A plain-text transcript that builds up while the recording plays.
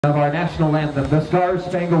Of our national anthem, the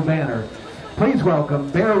Star-Spangled Banner. Please welcome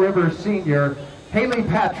Bear River Senior, Hailey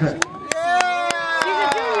Patrick.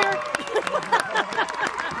 Yeah!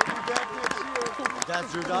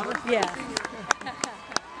 That's your daughter? Yeah.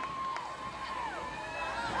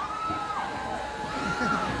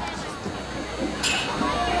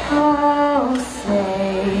 Oh,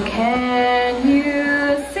 say, can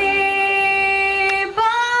you see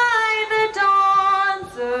by the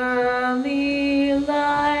dawn's early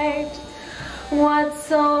light what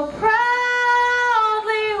so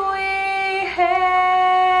proudly we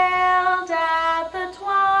hailed at the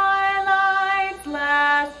twilight's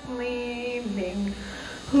last gleaming,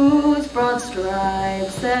 whose broad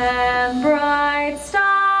stripes and bright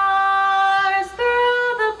stars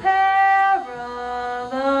through the perilous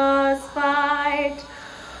fight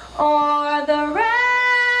o'er the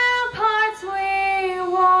ramparts we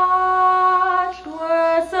watched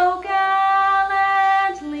were so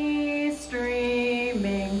gallantly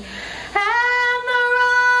streaming, and the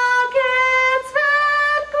rockets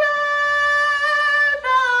that glared,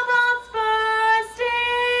 the bombs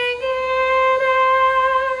bursting in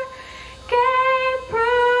air, gave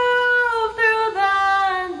proof through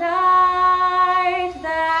the night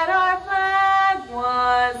that our flag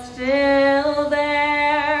was still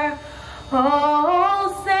there.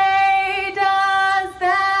 Oh, say, does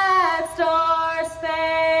that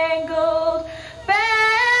star-spangled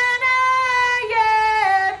banner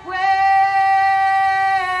yet wave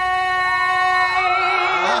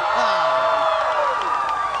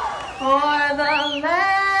for the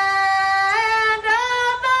land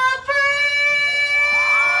of the free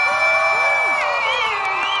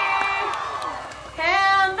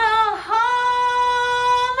and the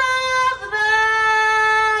home of the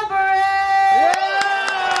brave?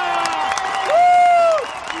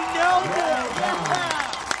 You nailed it!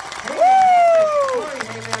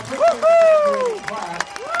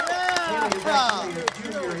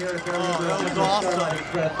 That was awesome.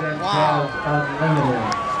 Wow. Unlimited.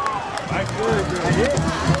 I did.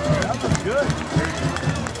 That was good.